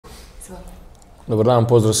Dobar dan,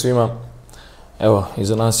 pozdrav svima. Evo,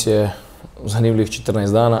 iza nas je zanimljivih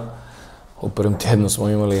 14 dana. U prvom tjednu smo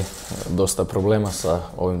imali dosta problema sa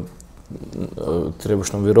ovim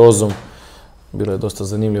trebušnom virozom. Bilo je dosta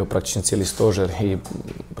zanimljivo, praktično cijeli stožer i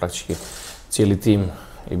praktički cijeli tim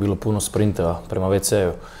i bilo puno sprinteva prema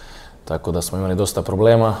WC-u. Tako da smo imali dosta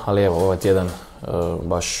problema, ali evo, ovaj tjedan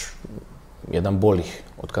baš jedan boljih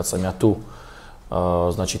od kad sam ja tu.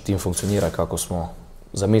 Znači, tim funkcionira kako smo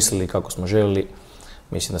zamislili, kako smo željeli.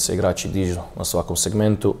 Mislim da se igrači dižu na svakom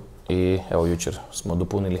segmentu i evo, jučer smo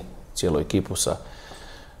dopunili cijelu ekipu sa,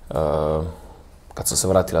 kad sam se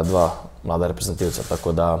vratila, 2 mlada reprezentativca,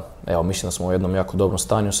 tako da evo, mislim da smo u jednom jako dobrom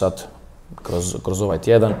stanju sad kroz ovaj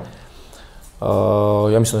tjedan.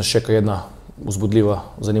 Ja mislim da se čeka jedna uzbudljiva,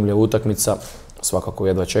 zanimljiva utakmica. Svakako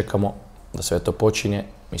jedva čekamo da sve to počinje.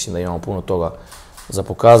 Mislim da imamo puno toga za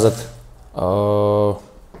pokazat.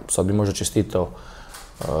 Sad bi možda čestitao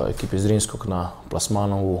ekipi Zrinskog na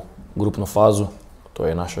plasmanu u grupnu fazu. To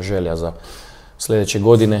je naša želja za sljedeće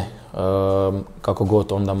godine. Kako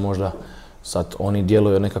god onda možda sad oni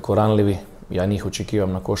djeluju nekako ranlivi. Ja njih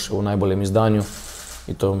očekivam na košu u najboljem izdanju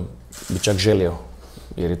i to bi čak želio.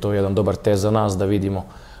 Jer je to jedan dobar test za nas da vidimo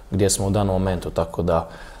gdje smo u danom momentu. Tako da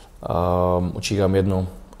očekivam jednu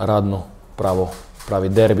radnu, pravi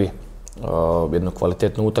derbi, jednu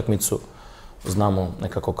kvalitetnu utakmicu. Znamo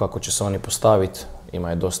nekako kako će se oni postaviti. Ima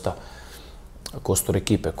je dosta kostur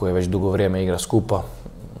ekipe koje već dugo vrijeme igra skupa.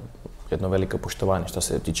 Jedno veliko poštovanje što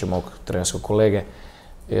se tiče mog trenerskog kolege.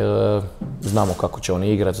 Znamo kako će oni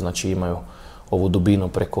igrati, znači imaju ovu dubinu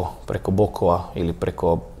preko bokova ili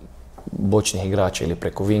preko bočnih igrača ili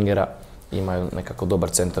preko wingera. Imaju nekako dobar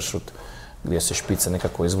centaršut gdje se špice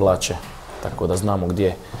nekako izvlače, tako da znamo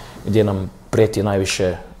gdje nam prijeti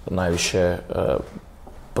najviše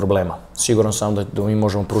problema. Siguran sam da mi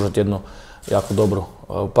možemo pružati jednu jako dobru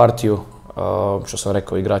partiju. Što sam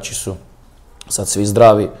rekao, igrači su sad svi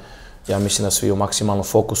zdravi. Ja mislim da svi u maksimalnom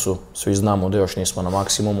fokusu, svi znamo da još nismo na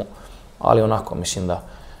maksimumu, ali onako mislim da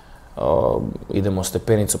idemo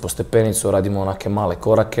stepenicu po stepenicu, radimo onake male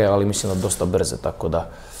korake, ali mislim da dosta brze, tako da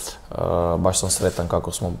baš sam sretan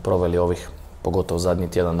kako smo proveli ovih, pogotovo zadnjih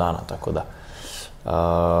tjedan dana, tako da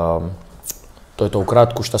to je to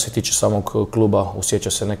ukratko. Što se tiče samog kluba,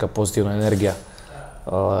 osjeća se neka pozitivna energija,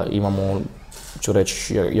 imamo, ću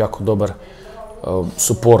reći, jako dobar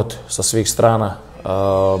suport sa svih strana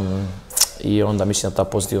i onda mislim da ta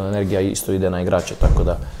pozitivna energija isto ide na igrače, tako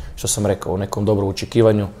da, što sam rekao, u nekom dobrom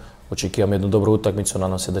očekivanju, očekivam jednu dobru utakmicu,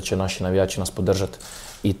 nadam se da će naši navijači nas podržati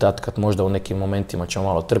i tad kad možda u nekim momentima ćemo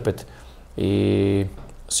malo trpeti i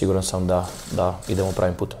siguran sam da idemo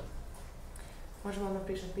pravim putom. Možemo vam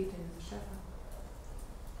napišati pitanje za šefa?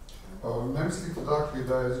 Ne mislite dakle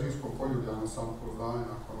da je Zrinsko poljubljeno samopouzdanje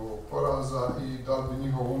nakon ovog poraza i da li bi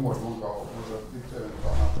njihov umor mogao možda biti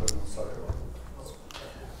eventualna prednost Sarajeva?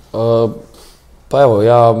 Pa evo,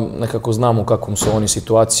 ja nekako znam u kakvom su oni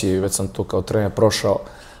situaciji, već sam to kao trener prošao.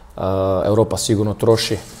 Europa sigurno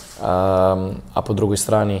troši, a po drugoj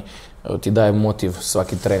strani ti daje motiv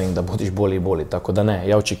svaki trening da budiš bolji i bolji. Tako da ne,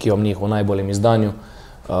 ja očekivam njih u najboljem izdanju,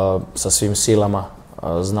 sa svim silama,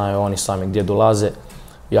 znaju oni sami gdje dolaze,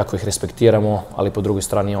 jako ih respektiramo, ali po drugoj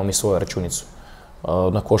strani imamo mi svoju računicu.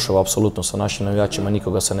 Na Koševu apsolutno sa našim navijačima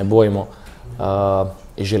nikoga se ne bojimo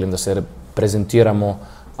i želim da se prezentiramo,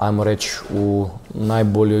 ajmo reći, u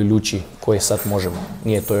najboljoj ljuči koje sad možemo.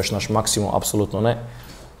 Nije to još naš maksimum, apsolutno ne.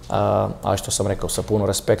 Ali što sam rekao, sa puno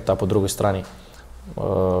respekta, a po drugoj strani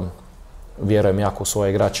vjerujem jako u svoje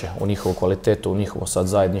igrače, u njihovu kvalitetu, u njihovo sad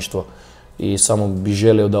zajedništvo i samo bih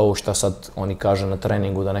želio da ovo što sad oni kažu na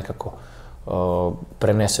treningu da nekako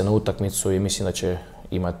prenese na utakmicu i mislim da će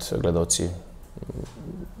imati gledalci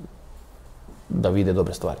da vide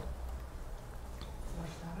dobre stvari.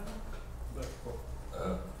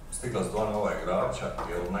 Stigla su 2 nova igrača,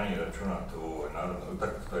 jel na njih računate u ovoj narodnoj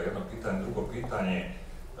utakmici? To je jedno pitanje. Drugo pitanje,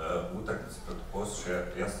 utakmice protiv Posušja,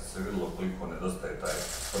 jasno se vidjelo koliko nedostaje taj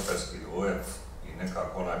stoperski dvojac i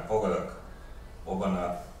nekako onaj pogodak Obana.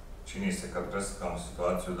 Čini se kad preslikamo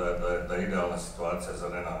situaciju da je idealna situacija za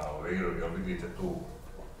Nenana Oveiru, jel vidite tu,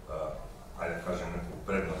 ajde kažem, neku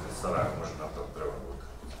prednost da Sarajevo može napraviti prevagu?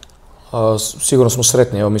 Sigurno smo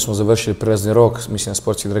sretni, evo mi smo završili prelazni rok, mislim da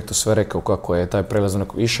sportski direktor sve rekao kako je taj prelazni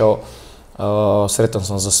rok išao. Sretan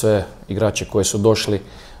sam za sve igrače koji su došli.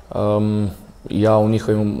 Ja u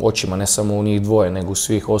njihovim očima, ne samo u njih dvoje, nego u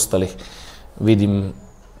svih ostalih, vidim,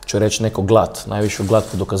 ću reći, neko glad, najvišu glad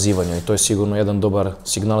po dokazivanju i to je sigurno jedan dobar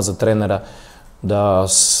signal za trenera da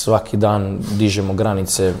svaki dan dižemo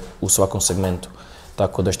granice u svakom segmentu.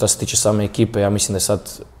 Tako da što se tiče same ekipe, ja mislim da je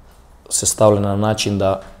sad se stavljena na način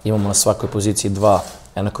da imamo na svakoj poziciji 2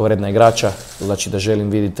 jednakovredna igrača, znači da želim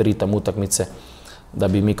vidjeti ritam utakmice, da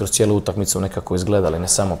bi mi kroz cijelu utakmicu nekako izgledali, ne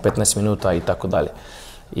samo 15 minuta i tako dalje.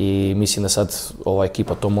 I mislim da sad ova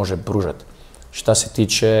ekipa to može pružati. Šta se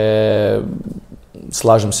tiče,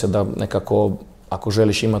 slažem se da nekako, ako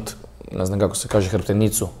želiš imati, ne znam kako se kaže,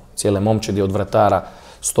 hrptenicu, cijele momčadi od vratara,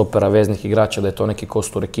 stopera, veznih igrača, da je to neki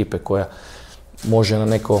kostur ekipe koja može na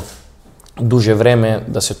neko duže vreme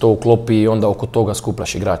da se to uklopi i onda oko toga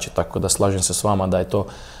skuplaš igrače. Tako da slažem se s vama da je to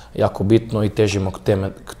jako bitno i težimo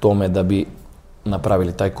k tome da bi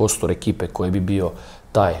napravili taj kostur ekipe koji bi bio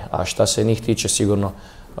taj. A šta se njih tiče, sigurno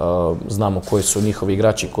znamo koji su njihovi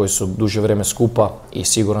igrači, koji su duže vreme skupa i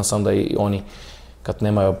siguran sam da i oni kad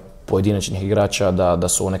nemaju pojedinačnih igrača da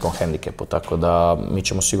su u nekom hendikepu. Tako da mi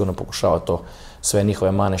ćemo sigurno pokušavati to sve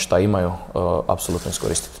njihove mane šta imaju apsolutno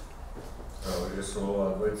iskoristiti. Jesu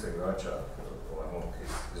ova dvojica igrača, momke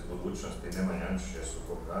iz budućnosti, Nemanja Ančić, jesu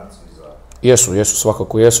u kombinaciji za... Jesu,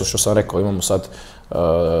 svakako jesu. Što sam rekao, imamo sad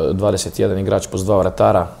 21 igrač plus 2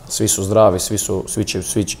 vratara, svi su zdravi,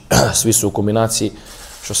 svi su u kombinaciji.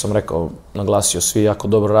 Što sam rekao, naglasio, svi jako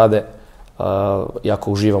dobro rade,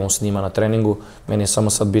 jako uživamo s njima na treningu. Meni je samo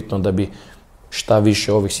sad bitno da bi šta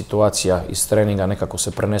više ovih situacija iz treninga nekako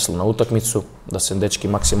se preneslo na utakmicu, da se dečki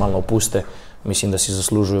maksimalno opuste. Mislim da si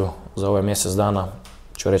zaslužuju za ovaj mjesec dana,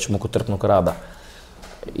 ću reći, mukotrpnog rada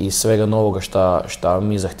i svega novoga šta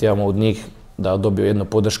mi zahtijevamo od njih, da dobiju jednu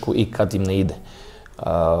podršku i kad im ne ide.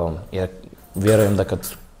 Jer vjerujem da kad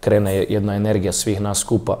krene jedna energija svih nas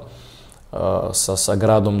skupa sa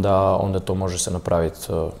gradom, da onda to može se napraviti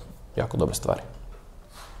jako dobre stvari.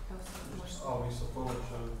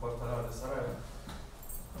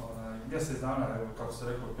 Mjesec dana, kako se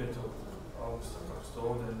rekao, 5. augusta, kako ste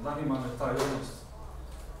ovdje, zanima me taj odnos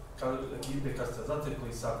ekipe kad ste zatekli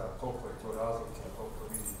i sada, koliko je to razlike, koliko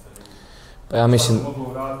vidite, Pa ja mislim... Šta ste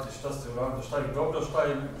mogli uraditi, šta ste uradili, šta je dobro,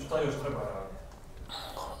 šta još treba raditi?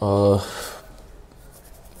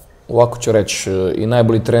 Ovako ću reći, i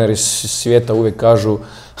najbolji treneri svijeta uvijek kažu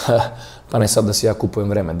pa ne sad da si ja kupujem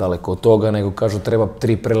vreme, daleko od toga, nego kažu treba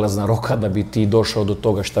 3 prelazna roka da bi ti došao do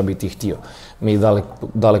toga šta bi ti htio. Mi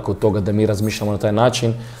daleko od toga da mi razmišljamo na taj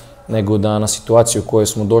način, nego da na situaciju u kojoj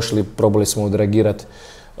smo došli probali smo odreagirati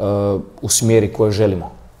u smjeri koje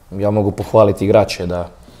želimo. Ja mogu pohvaliti igrače da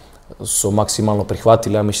su maksimalno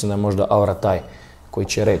prihvatili, ja mislim da je možda Avra taj koji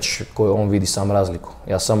će reći, koji on vidi sam razliku.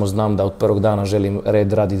 Ja samo znam da od prvog dana želim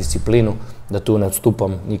red, rad i disciplinu, da tu ne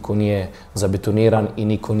odstupam, niko nije zabetoniran i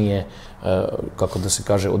niko nije, kako da se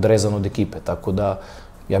kaže, odrezan od ekipe. Tako da,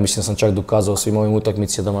 ja mislim da sam čak dokazao svim ovim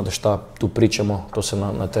utakmicama da šta tu pričamo, to se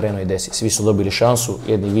na terenu i desi. Svi su dobili šansu,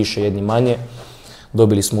 jedni više, jedni manje.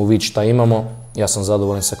 Dobili smo uvid šta imamo, ja sam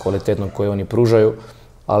zadovoljan sa kvalitetom koju oni pružaju,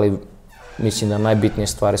 ali mislim da najbitnije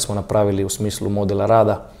stvari smo napravili u smislu modela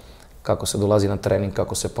rada, kako se dolazi na trening,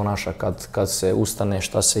 kako se ponaša kad se ustane,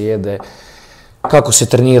 šta se jede, kako se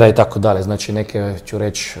trenira i tako dalje. Znači neke, ću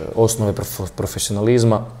reći, osnove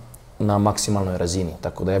profesionalizma na maksimalnoj razini.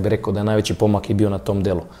 Tako da ja bih rekao da je najveći pomak i bio na tom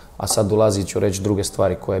delu. A sad dolazi, ću reći, druge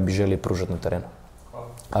stvari koje bi želi pružati na terenu.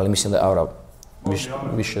 Ali mislim da je Avra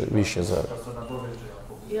više za...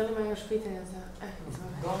 Je li ima još pitanja za...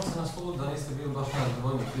 Dalo se na sud da niste bili baš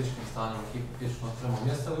najzadovoljni fizičkim stanjem ekipe, fizičnom spremom.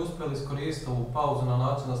 Jeste li uspjeli iskoristiti ovu pauzu na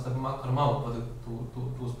način da ste makar malo podigli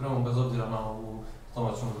tu spremu bez obzira na ovu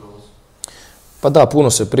stomačnu ugrozu? Pa da, puno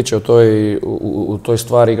se priča u toj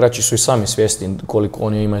stvari. Igrači su i sami svjesni koliko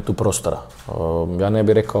oni imaju tu prostora. Ja ne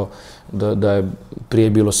bih rekao da je prije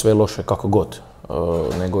bilo sve loše kako god,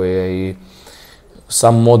 nego je i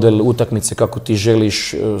sam model utakmice kako ti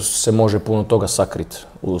želiš se može puno toga sakriti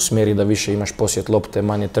u smjeri da više imaš posjet lopte,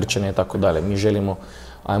 manje trčanja i tako dalje. Mi želimo,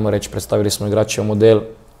 ajmo reći, predstavili smo igračima model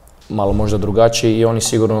malo možda drugačiji i oni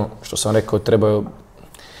sigurno, što sam rekao, trebaju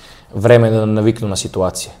vremena da naviknu na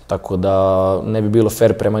situacije. Tako da ne bi bilo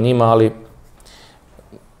fair prema njima, ali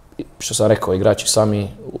što sam rekao, igrači sami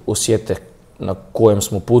osjete na kojem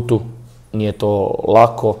smo putu, nije to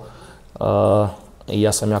lako i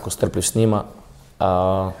ja sam jako strpljiv s njima.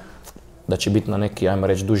 Da će biti na neki, ajmo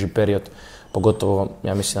reći, duži period, pogotovo,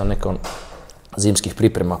 ja mislim, na nekom zimskih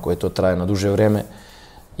priprema koje to traje na duže vrijeme,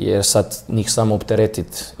 jer sad njih samo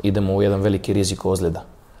opteretiti, idemo u jedan veliki rizik ozljeda.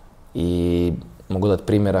 I mogu dati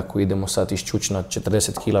primjer, ako idemo sad iščući na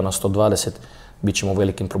 40 kg na 120, bit ćemo u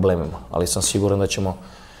velikim problemima, ali sam siguran da ćemo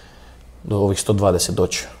do ovih 120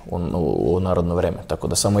 doći u narodno vrijeme. Tako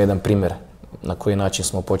da samo jedan primjer na koji način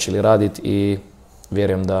smo počeli raditi i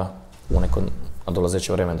vjerujem da u nekom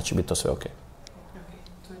dolazeće vrijeme da će biti to sve ok. Ok,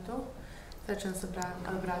 to je to. Sad ću vam se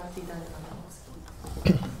obratiti dalje na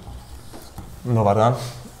Avramovski. Dobar dan.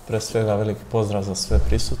 Pre svega veliki pozdrav za sve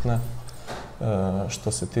prisutne.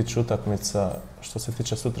 Što se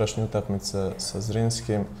tiče sutrašnje utakmice sa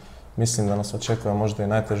Zrinskim, mislim da nas očekuje možda i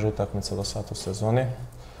najteža utakmica do sad u sezoni.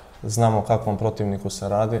 Znamo o kakvom protivniku se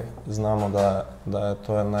radi, znamo da je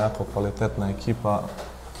to jedna jako kvalitetna ekipa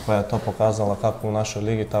koja je to pokazala kako u našoj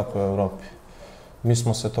ligi, tako i u Europi. Mi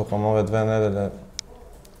smo se tokom ove 2 nedjelje,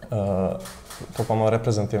 tokom ove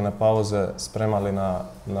reprezentativne pauze spremali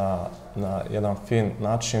na jedan fin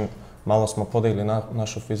način. Malo smo podigli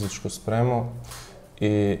našu fizičku spremu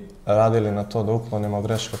i radili na to da uklonimo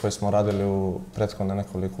greške koje smo radili u prethodne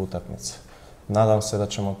nekoliko utakmica. Nadam se da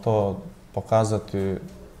ćemo to pokazati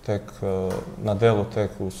na delu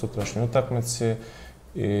tek u sutrašnjoj utakmici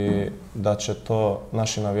i da će to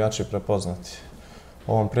naši navijači prepoznati.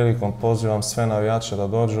 Ovom prilikom pozivam sve navijače da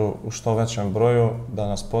dođu u što većem broju, da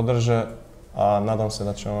nas podrže, a nadam se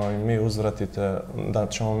da ćemo mi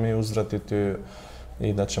uzvratiti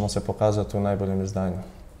i da ćemo se pokazati u najboljem izdanju.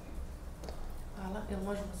 Hvala. Jel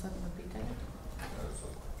možemo sad na pitanje?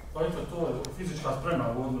 Pa to je fizička sprema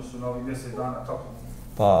u odnosu na ovih 10 dana, kako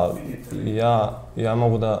Pa vidite? ja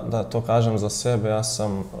mogu da to kažem za sebe, ja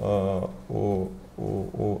sam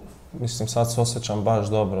mislim sad se osjećam baš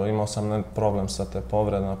dobro, imao sam problem sa te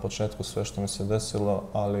povrede na početku, sve što mi se desilo,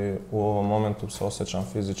 ali u ovom momentu se osjećam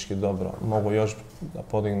fizički dobro. Mogu još da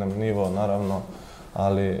podignem nivo, naravno,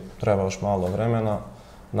 ali treba još malo vremena.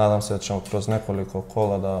 Nadam se da ćemo kroz nekoliko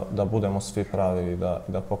kola da budemo svi pravi i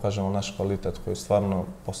da pokažemo naš kvalitet koji stvarno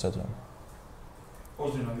posjedujemo.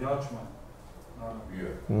 Pozdrav navijačima, naravno.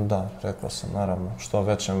 Da, rekao sam, naravno. Što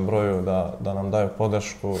većem broju da nam daju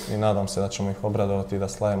podršku i nadam se da ćemo ih obradovati i da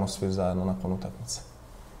slavimo svi zajedno nakon utakmice.